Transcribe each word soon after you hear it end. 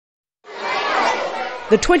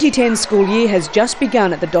The 2010 school year has just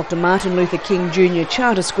begun at the Dr. Martin Luther King Jr.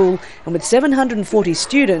 Charter School, and with 740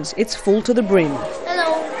 students, it's full to the brim.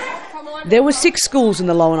 Hello. There were 6 schools in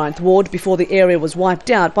the Lower Ninth Ward before the area was wiped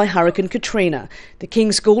out by Hurricane Katrina. The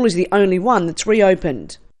King School is the only one that's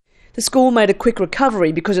reopened. The school made a quick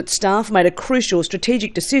recovery because its staff made a crucial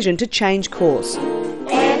strategic decision to change course.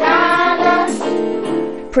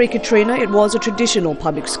 Pre-Katrina, it was a traditional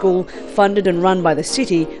public school, funded and run by the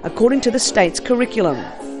city according to the state's curriculum.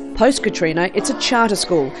 Post-Katrina, it's a charter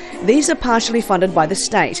school. These are partially funded by the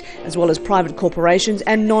state, as well as private corporations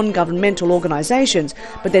and non-governmental organisations,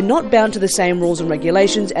 but they're not bound to the same rules and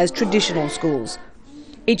regulations as traditional schools.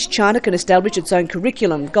 Each charter can establish its own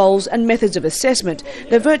curriculum, goals and methods of assessment.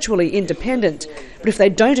 They're virtually independent, but if they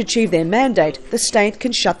don't achieve their mandate, the state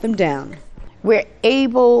can shut them down. We're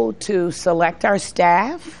able to select our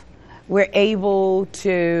staff. We're able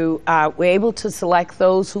to select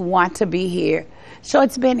those who want to be here. So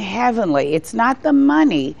it's been heavenly. It's not the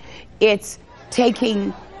money. It's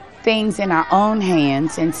taking things in our own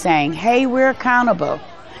hands and saying, hey, we're accountable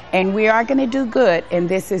and we are going to do good, and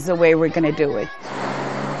this is the way we're going to do it.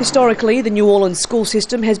 Historically, the New Orleans school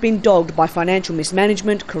system has been dogged by financial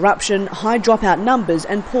mismanagement, corruption, high dropout numbers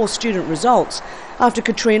and poor student results. After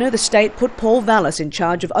Katrina, the state put Paul Vallis in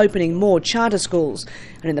charge of opening more charter schools.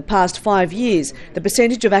 And in the past 5 years, the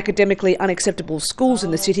percentage of academically unacceptable schools in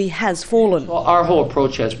the city has fallen. Well, our whole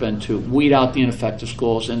approach has been to weed out the ineffective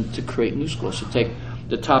schools and to create new schools, to take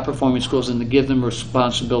the top performing schools and to give them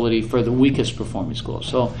responsibility for the weakest performing schools.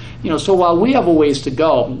 So, so while we have a ways to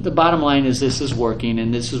go, the bottom line is this is working,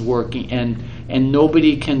 and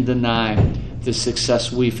nobody can deny the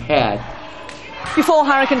success we've had. Before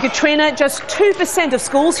Hurricane Katrina, just 2% of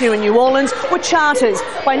schools here in New Orleans were charters.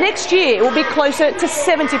 By next year, it will be closer to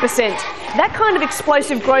 70%. That kind of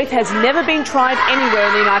explosive growth has never been tried anywhere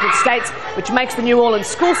in the United States, which makes the New Orleans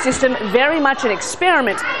school system very much an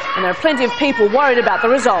experiment, and there are plenty of people worried about the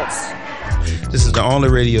results. This is the only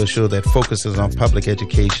radio show that focuses on public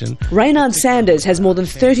education. Raynard Sanders has more than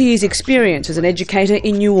 30 years' experience as an educator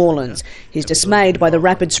in New Orleans. He's dismayed by the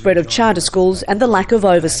rapid spread of charter schools and the lack of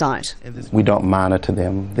oversight. We don't monitor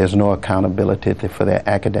them. There's no accountability for their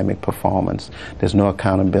academic performance. There's no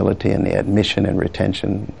accountability in their admission and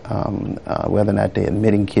retention, whether or not they're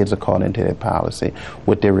admitting kids according to their policy,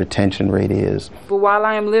 what their retention rate is. But while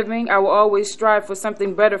I am living, I will always strive for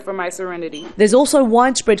something better for my serenity. There's also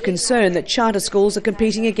widespread concern that charter schools are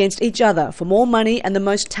competing against each other for more money and the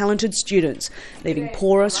most talented students, leaving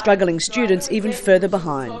poorer, struggling students even further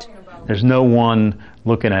behind. There's no one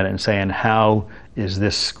looking at it and saying, how is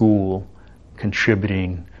this school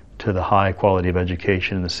contributing to the high quality of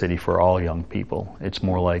education in the city for all young people? It's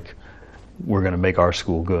more like, we're going to make our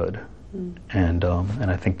school good. And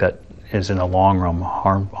I think that is in the long run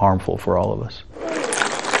harmful for all of us.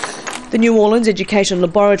 The New Orleans Education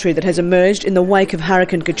Laboratory that has emerged in the wake of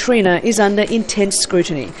Hurricane Katrina is under intense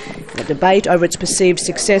scrutiny. The debate over its perceived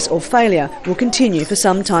success or failure will continue for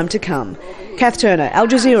some time to come. Kath Turner, Al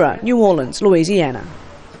Jazeera, New Orleans, Louisiana.